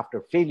day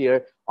after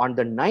failure, on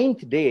the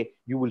ninth day,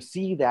 you will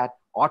see that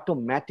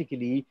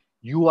automatically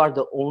you are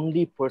the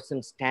only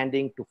person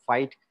standing to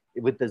fight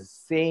with the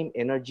same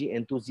energy,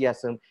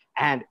 enthusiasm,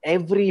 and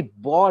every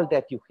ball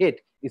that you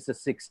hit is a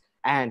six.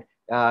 And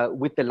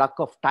with the luck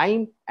of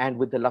time and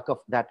with the luck of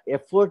that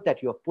effort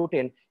that you have put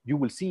in, you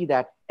will see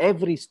that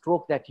every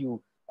stroke that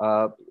you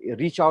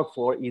reach out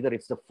for, either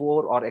it's the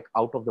four or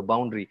out of the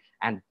boundary,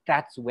 and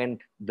that's when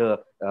the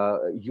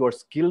your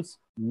skills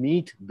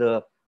meet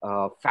the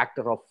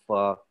factor of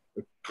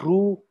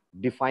true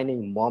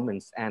defining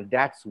moments, and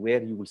that's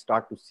where you will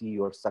start to see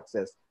your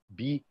success.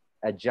 Be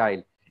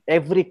agile.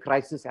 Every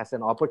crisis has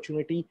an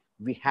opportunity.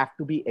 We have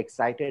to be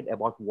excited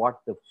about what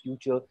the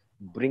future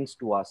brings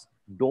to us.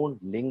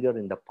 Don't linger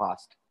in the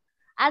past.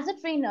 As a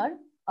trainer,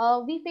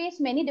 we face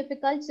many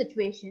difficult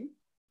situations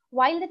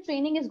while the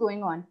training is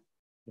going on.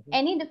 Mhm.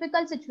 Any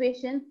difficult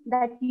situation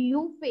that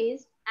you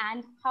faced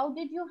and how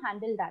did you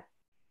handle that?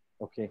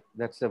 Okay,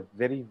 that's a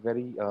very,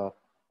 very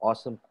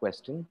awesome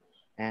question.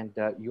 And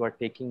you are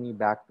taking me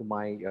back to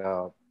my,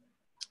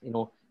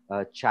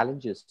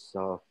 challenges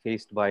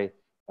faced by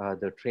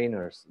the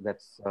trainers.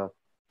 That's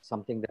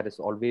something that is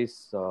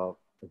always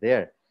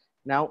there.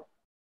 Now,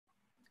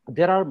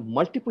 there are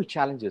multiple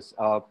challenges.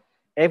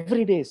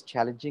 Every day is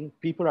challenging.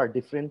 People are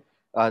different.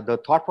 The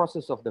thought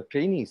process of the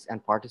trainees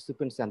and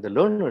participants and the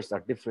learners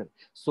are different.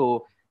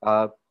 So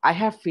I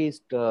have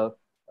faced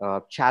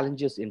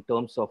challenges in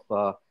terms of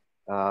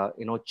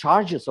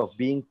charges of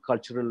being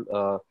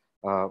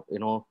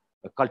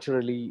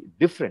culturally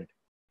different.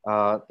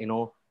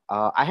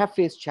 I have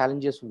faced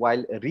challenges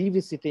while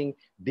revisiting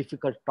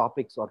difficult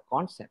topics or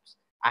concepts.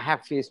 I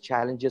have faced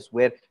challenges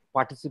where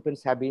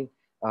participants have been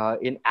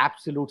in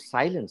absolute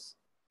silence.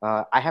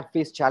 I have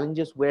faced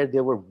challenges where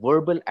there were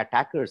verbal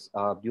attackers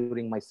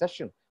during my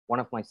session, one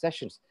of my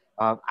sessions.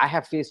 I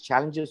have faced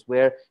challenges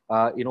where,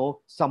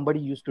 somebody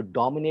used to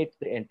dominate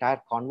the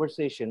entire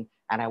conversation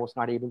and I was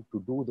not able to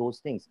do those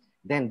things.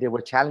 Then there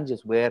were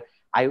challenges where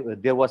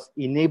there was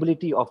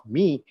inability of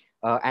me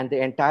and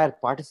the entire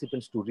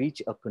participants to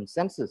reach a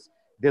consensus.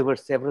 There were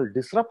several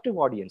disruptive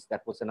audience.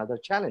 That was another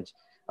challenge.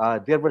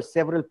 There were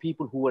several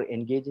people who were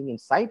engaging in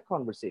side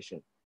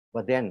conversation.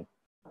 But then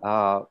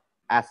uh,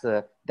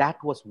 that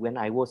was when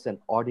I was an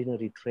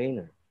ordinary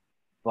trainer.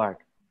 But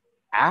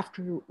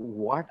after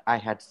what I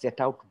had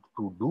set out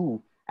to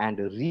do and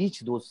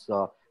reach those,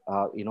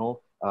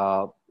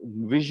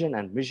 vision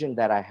and mission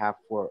that I have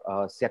for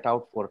set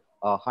out for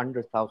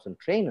 100,000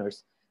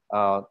 trainers,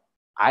 uh,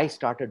 I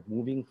started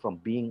moving from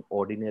being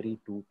ordinary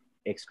to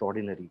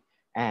extraordinary.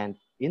 And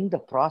in the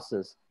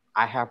process,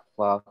 I have,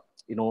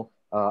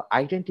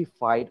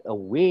 identified a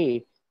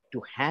way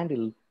to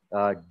handle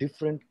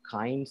different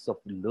kinds of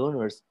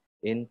learners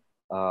in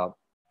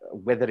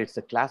whether it's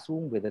a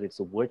classroom, whether it's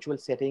a virtual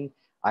setting.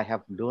 I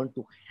have learned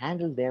to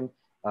handle them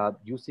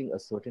using a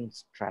certain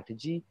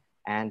strategy.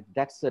 And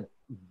that's a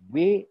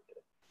way,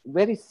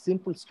 very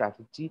simple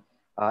strategy.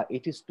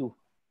 It is to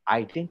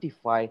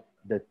identify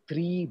the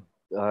three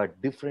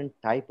different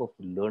type of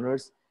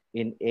learners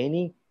in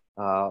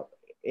uh,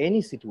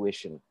 any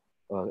situation,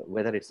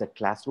 whether it's a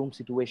classroom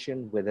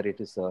situation, whether it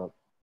is a,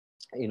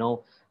 you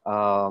know,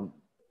 um,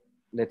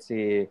 let's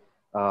say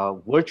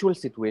virtual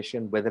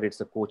situation, whether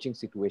it's a coaching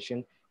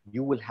situation,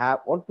 you will have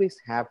always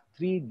have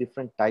three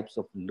different types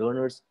of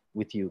learners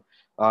with you.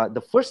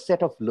 The first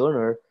set of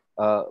learner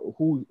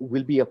who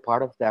will be a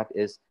part of that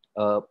is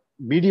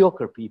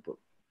mediocre people.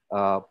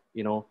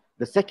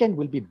 The second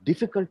will be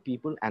difficult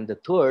people, and the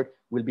third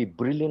will be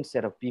brilliant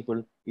set of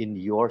people in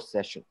your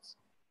sessions.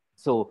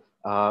 So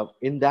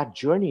in that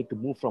journey to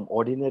move from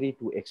ordinary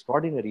to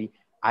extraordinary,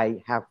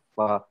 I have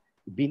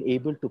been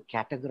able to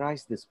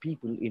categorize these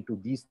people into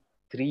these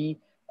three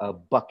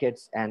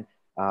buckets, and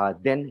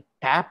then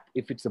tap,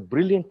 if it's a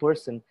brilliant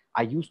person,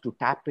 I used to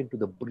tap into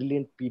the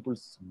brilliant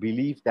people's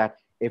belief that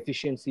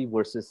efficiency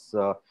versus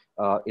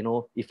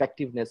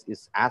effectiveness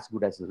is as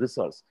good as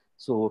results.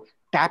 So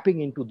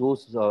tapping into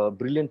those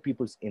brilliant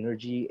people's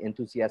energy,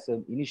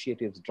 enthusiasm,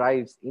 initiatives,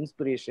 drives,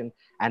 inspiration,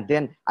 and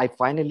then I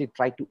finally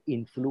try to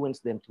influence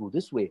them through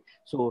this way.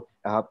 So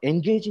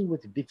engaging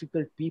with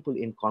difficult people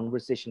in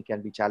conversation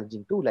can be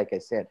challenging too, like I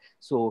said.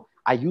 So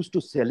I used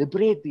to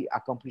celebrate the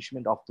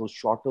accomplishment of those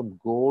short-term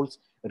goals,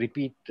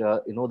 repeat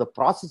the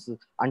processes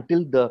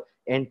until the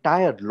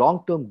entire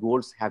long-term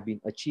goals have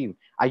been achieved.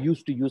 I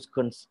used to use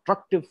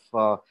constructive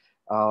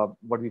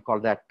what we call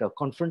that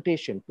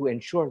confrontation to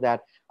ensure that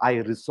I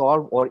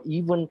resolve or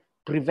even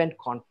prevent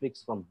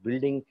conflicts from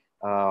building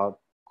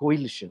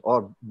coalition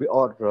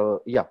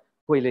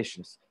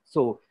coalitions.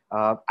 So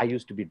I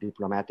used to be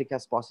diplomatic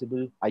as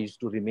possible. I used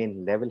to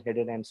remain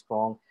level-headed and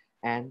strong,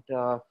 and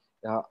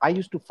I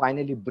used to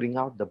finally bring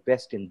out the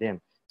best in them.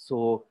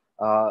 So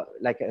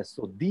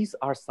so these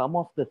are some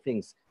of the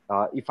things.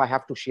 If I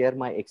have to share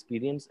my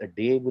experience, a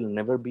day will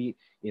never be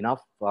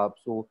enough.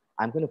 So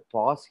I'm going to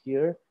pause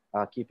here,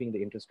 keeping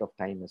the interest of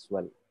time as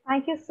well.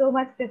 Thank you so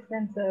much,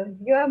 Krishnan sir.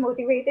 You are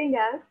motivating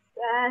us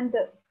and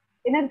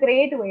in a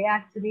great way,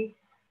 actually.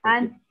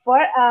 Thank you. And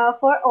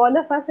for all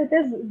of us, it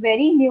is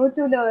very new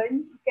to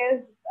learn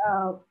because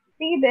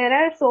see, there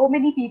are so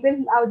many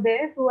people out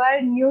there who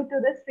are new to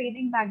this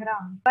training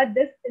background. But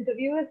this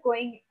interview is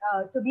going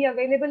to be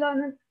available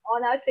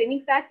on our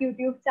Training Frat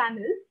YouTube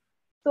channel.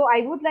 So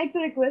I would like to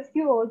request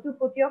you all to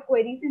put your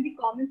queries in the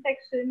comment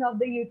section of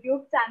the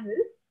YouTube channel,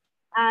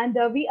 and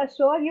we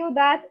assure you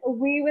that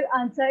we will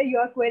answer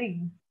your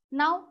queries.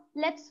 Now,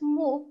 let's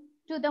move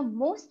to the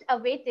most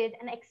awaited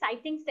and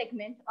exciting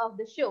segment of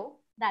the show,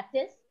 that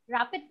is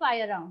rapid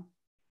fire round.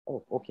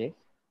 Oh, okay.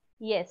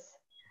 Yes.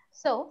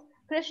 So,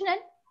 Krishnan,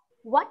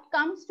 what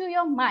comes to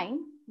your mind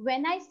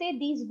when I say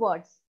these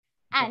words?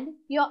 And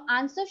your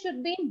answer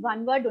should be in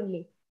one word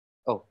only.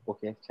 Oh,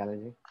 okay.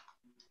 Challenging.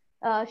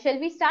 Shall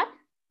we start?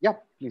 Yeah,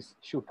 please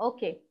shoot.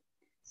 Okay.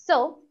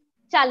 So,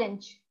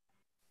 challenge,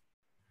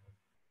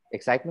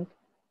 Excitement,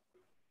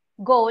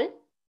 goal,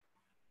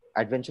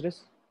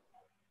 adventurous,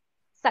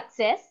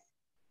 success.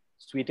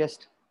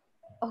 sweetest,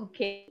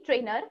 Okay.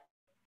 Trainer,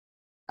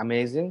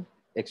 amazing,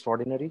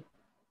 extraordinary,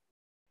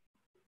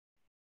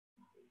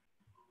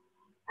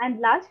 And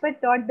last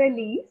but not the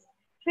least,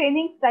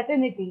 training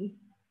fraternity.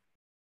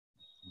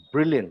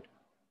 brilliant.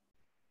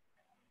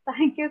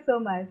 Thank you so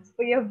much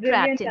for your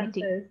brilliant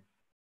Fraternity. answers.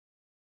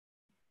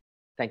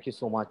 Thank you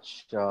so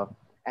much.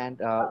 And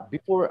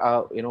before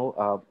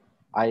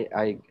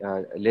I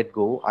let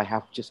go, I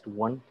have just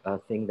one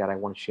thing that I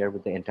want to share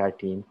with the entire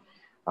team.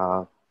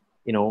 Uh,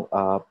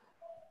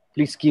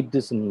 Please keep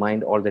this in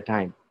mind all the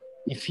time.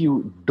 If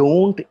you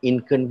don't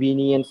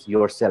inconvenience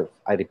yourself,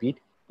 I repeat,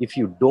 if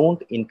you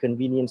don't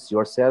inconvenience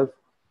yourself,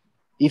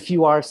 if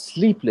you are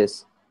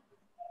sleepless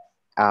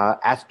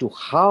as to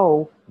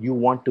how you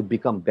want to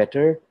become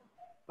better,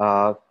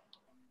 uh,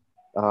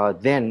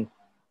 then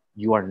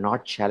you are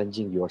not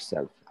challenging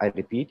yourself. I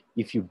repeat,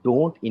 if you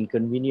don't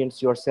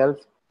inconvenience yourself,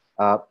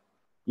 uh,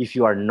 if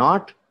you are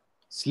not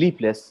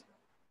sleepless,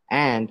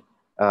 and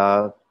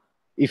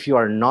if you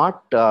are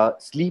not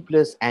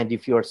sleepless, and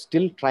if you are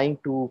still trying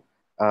to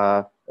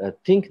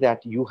think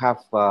that you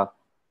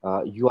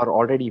are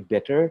already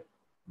better,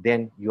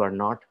 then you are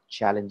not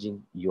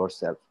challenging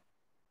yourself.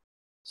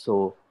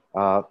 So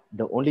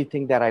the only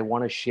thing that I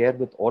want to share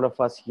with all of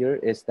us here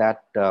is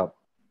that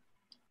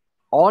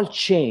all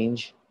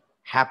change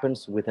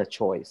happens with a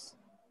choice.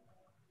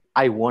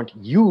 I want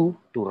you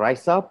to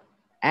rise up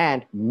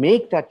and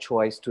make that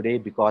choice today,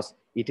 because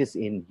it is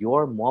in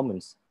your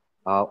moments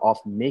of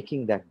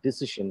making that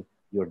decision,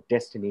 your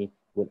destiny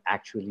will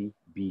actually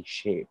be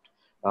shaped.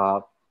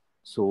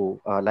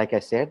 Like I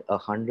said,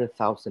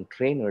 100,000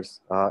 trainers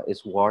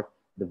is what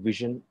the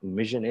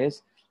mission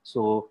is.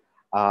 So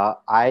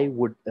I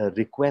would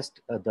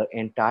request the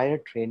entire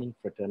training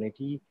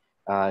fraternity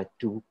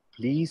to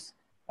please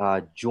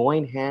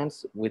join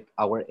hands with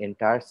our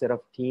entire set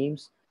of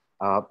teams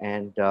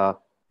and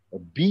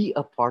be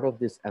a part of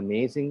this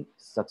amazing,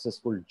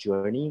 successful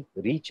journey.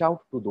 Reach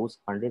out to those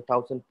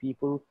 100,000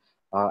 people,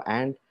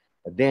 and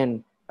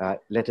then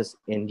let us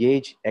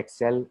engage,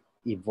 excel,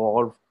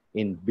 evolve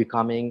in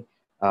becoming,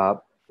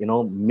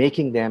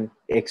 making them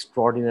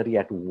extraordinary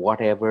at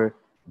whatever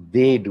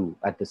they do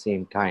at the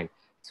same time.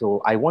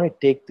 So I want to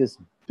take this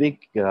big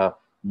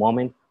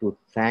moment to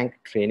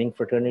thank Training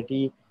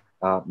Fraternity,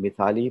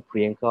 Mithali,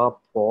 Priyanka,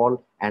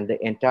 Paul, and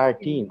the entire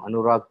team,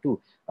 Anurag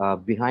too,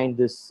 behind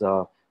this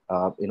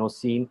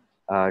scene,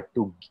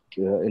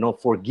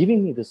 for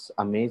giving me this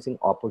amazing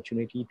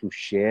opportunity to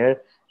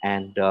share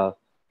and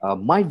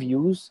my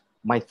views,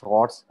 my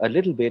thoughts a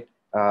little bit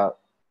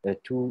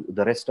to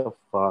the rest of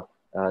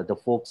the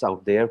folks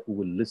out there who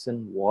will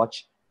listen,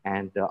 watch,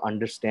 and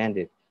understand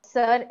it.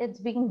 Sir, it's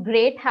been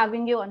great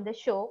having you on the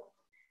show.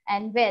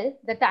 And well,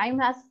 the time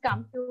has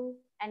come to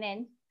an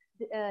end.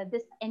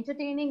 This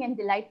entertaining and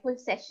delightful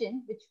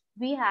session, which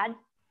we had,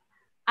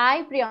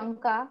 I,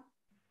 Priyanka,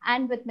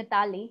 and with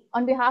Mithali,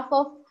 on behalf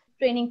of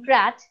Training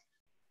Frat,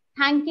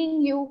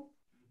 thanking you,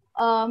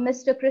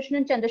 Mr.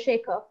 Krishnan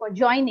Chandrasekhar, for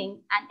joining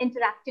and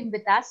interacting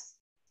with us.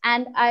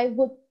 And I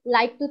would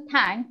like to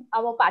thank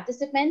our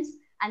participants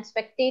and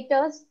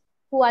spectators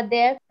who are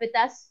there with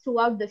us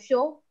throughout the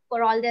show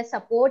for all their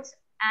supports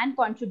and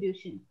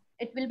contribution.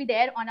 It will be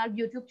there on our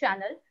YouTube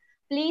channel.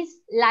 Please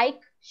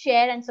like,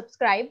 share, and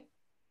subscribe.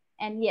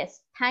 And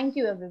yes, thank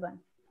you, everyone.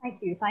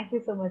 Thank you. Thank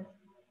you so much.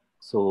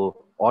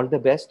 So all the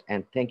best,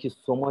 and thank you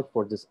so much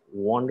for this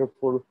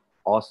wonderful,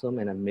 awesome,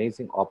 and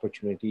amazing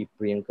opportunity.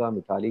 Priyanka,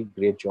 Mithali,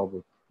 great job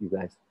with you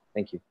guys.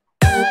 Thank you.